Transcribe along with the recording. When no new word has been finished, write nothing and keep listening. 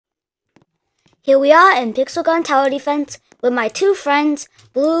Here we are in Pixel Gun Tower Defense with my two friends,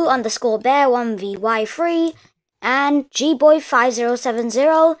 Blue _ Bear 1VY3 and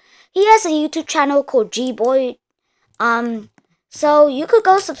Gboy5070. He has a YouTube channel called Gboy. So you could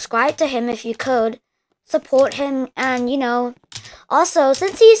go subscribe to him if you could. Support him, and also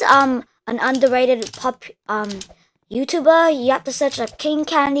since he's an underrated YouTuber, you have to search up King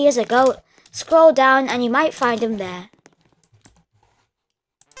Candy as a goat. Scroll down and you might find him there.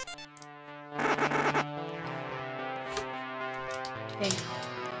 Okay.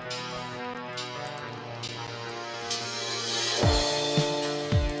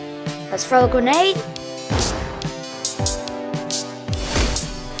 Let's throw a grenade.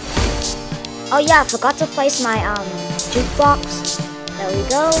 Oh yeah, I forgot to place my jukebox. There we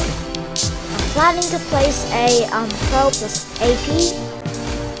go. I'm planning to place a Pro plus AP.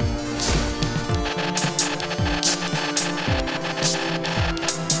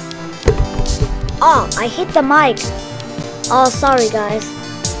 Oh, I hit the mic. Oh, sorry guys.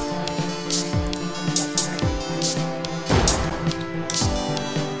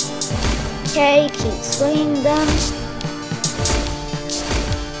 Okay, keep swinging them.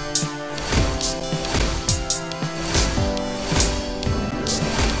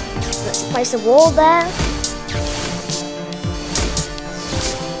 Let's place a wall there.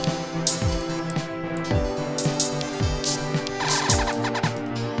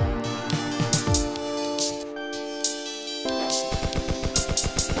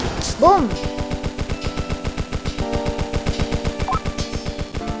 Boom!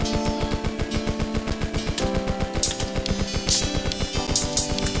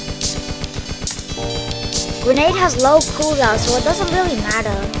 Grenade has low cooldown, so it doesn't really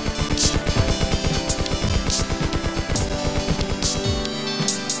matter.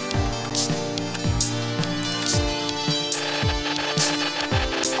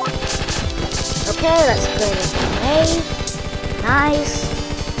 Okay, let's go with grenade. Nice.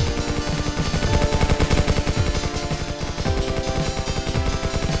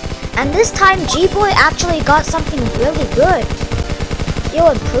 And this time, Gboy actually got something really good.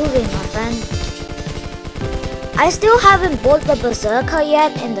 You're improving, my friend. I still haven't bought the Berserker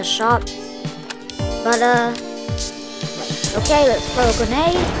yet in the shop. But, okay, let's throw a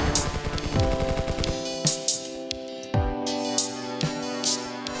grenade.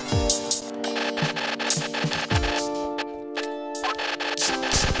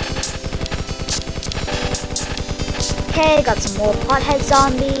 Okay, got some more pothead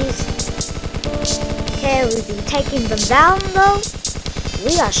zombies. Okay, we'll be taking them down though.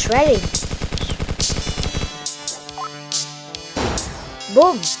 We are shredding.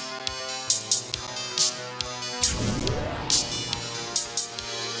 Boom.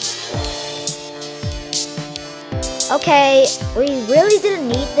 Okay, we really didn't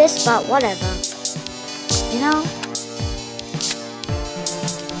need this, but whatever. You know?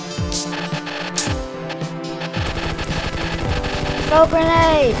 Throw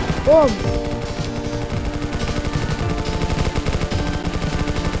grenade! Boom!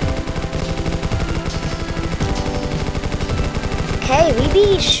 Okay, we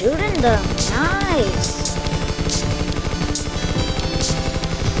be shooting them. Nice!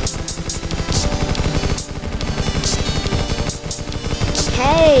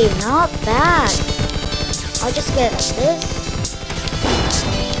 Okay, not bad. I'll just get this.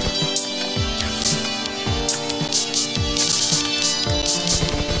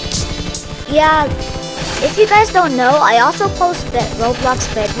 Yeah, if you guys don't know, I also post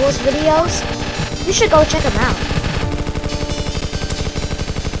Roblox Bed Wars videos. You should go check them out.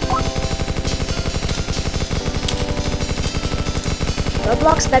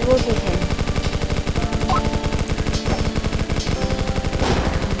 Roblox Bed Wars with him.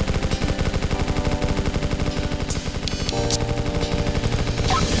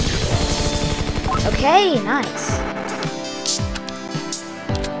 Okay, nice.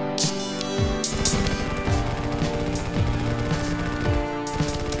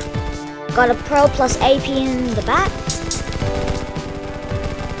 Got a Pro plus AP in the back.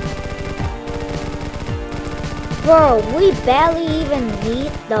 Bro, we barely even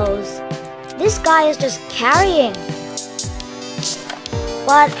need those. This guy is just carrying.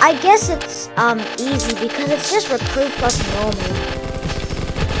 But I guess it's easy because it's just recruit plus normal.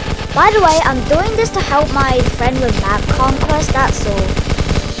 By the way, I'm doing this to help my friend with map conquest, that's all.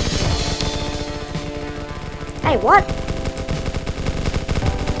 Hey, what?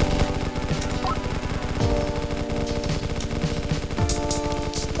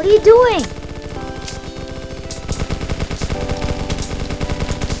 What are you doing?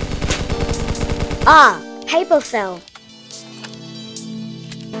 Ah, paper fell.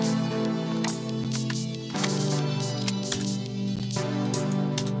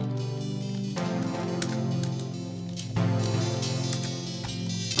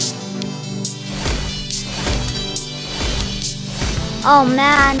 Oh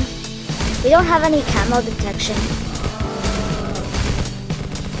man, we don't have any camo detection.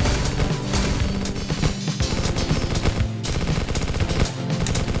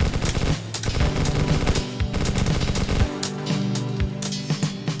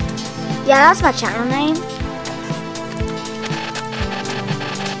 Yeah, that's my channel name.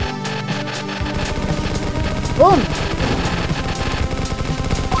 Boom.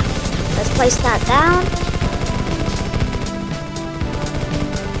 Let's place that down.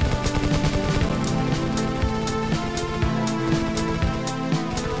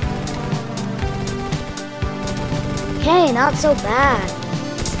 Okay, not so bad.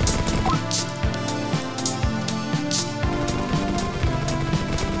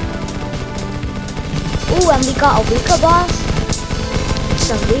 Ooh, and we got a weaker boss,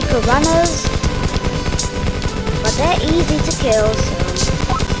 some weaker runners, but they're easy to kill,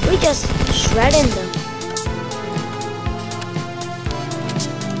 so we just shredding them.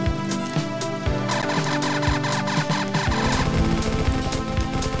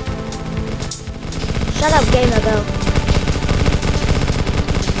 Shut up, gamer go.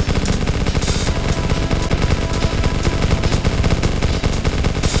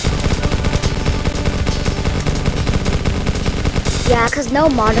 Yeah, cause no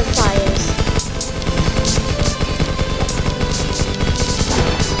modifiers.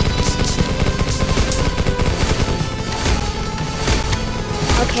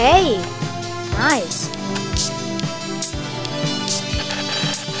 Okay, nice.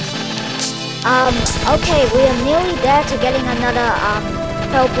 Okay, we are nearly there to getting another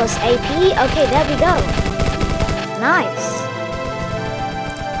Pro plus AP. Okay, there we go. Nice.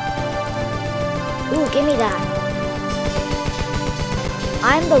 Ooh, give me that.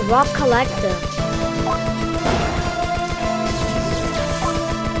 I'm the rock collector.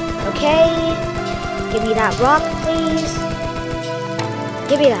 Okay, give me that rock, please.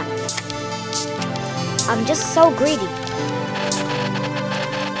 Give me that. I'm just so greedy.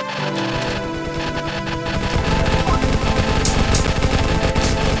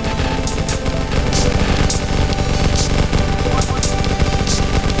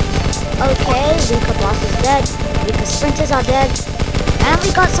 Okay, weaker boss is dead. Weaker sprinters are dead. And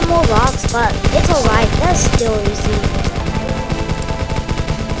we got some more rocks, but it's alright, they're still easy.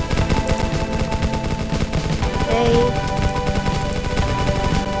 Okay.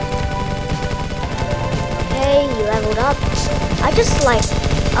 Okay, you leveled up. I just like...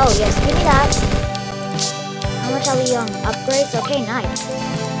 Oh yes, give me that. How much are we on? Upgrades? Okay, nice.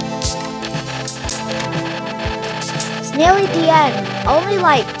 It's nearly the end. Only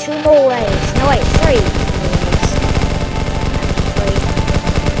like 2 more waves. No wait, 3.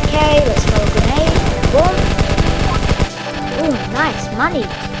 Okay, let's throw a grenade. Boom. Ooh, nice. Money.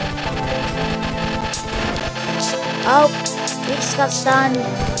 Oh, we just got stunned.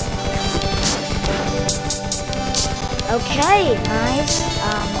 Okay, nice.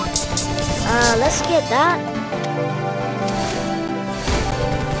 Let's get that.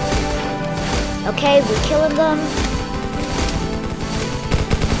 Okay, we're killing them.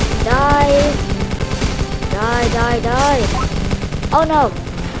 Die. Die, die, die. Oh no.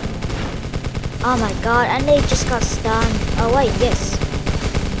 Oh my god, and they just got stunned. Oh wait, yes.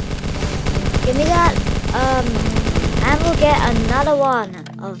 Give me that. And we'll get another one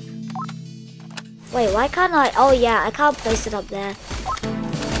of... Wait, why can't I? Oh yeah, I can't place it up there.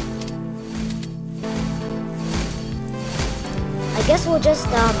 I guess we'll just,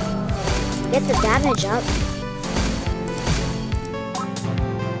 get the damage up.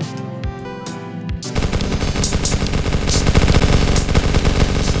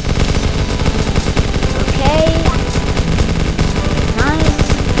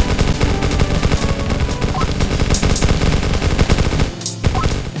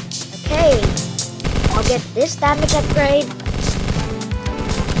 Get this damage upgrade.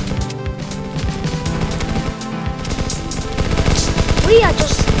 We are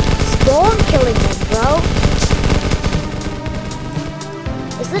just spawn killing them, bro.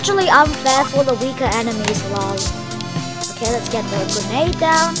 It's literally unfair for the weaker enemies, lol. Okay, let's get the grenade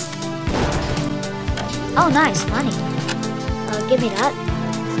down. Oh, nice, money. Give me that.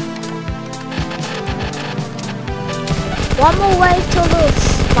 One more wave till the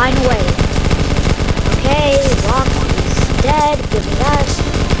final wave. Okay, rock is dead. Give me that.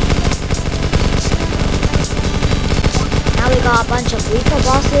 Now we got a bunch of weaker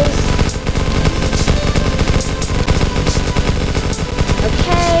bosses.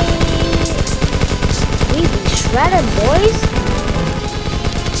 Okay. We be shredding, boys.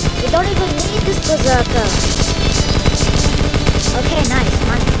 We don't even need this berserker. Okay, nice,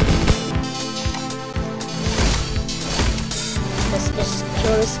 money. Let's just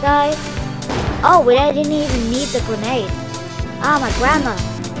kill this guy. Oh, wait, I didn't even need the grenade. Ah, my grandma.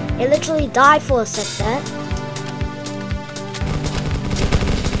 It literally died for a sec there.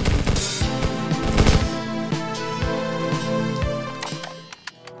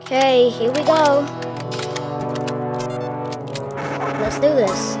 Okay, here we go. Let's do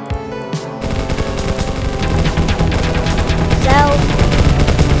this. Sell.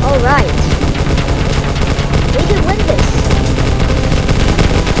 Alright. We can win this.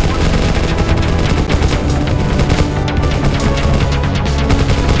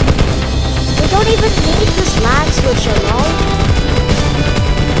 We don't even need this lag switch alone.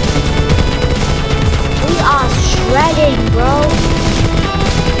 We are shredding, bro.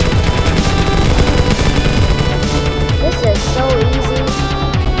 This is so easy.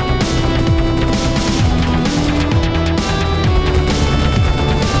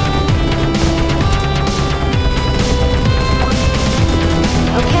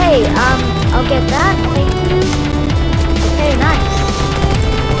 Okay, I'll get that, thank you. Okay, nice.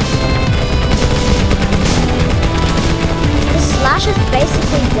 This Slash is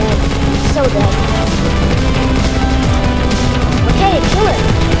basically dead. So dead. Okay, kill it.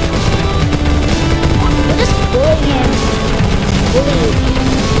 We're just bullying him. Bully.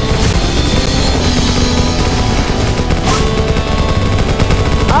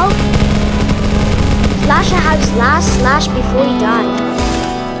 Oh. Slasher had his last slash before he died.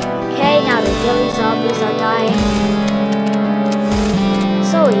 Okay, now the ghillie zombies are dying.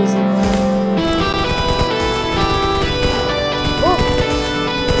 So easy. Oh.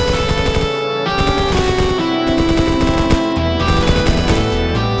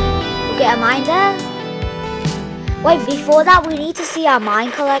 Okay, a mine there? Wait, before that we need to see our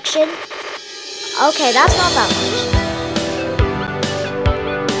mine collection. Okay, that's not that much.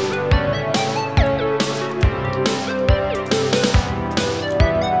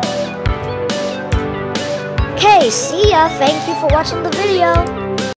 Okay, see ya. Thank you for watching the video.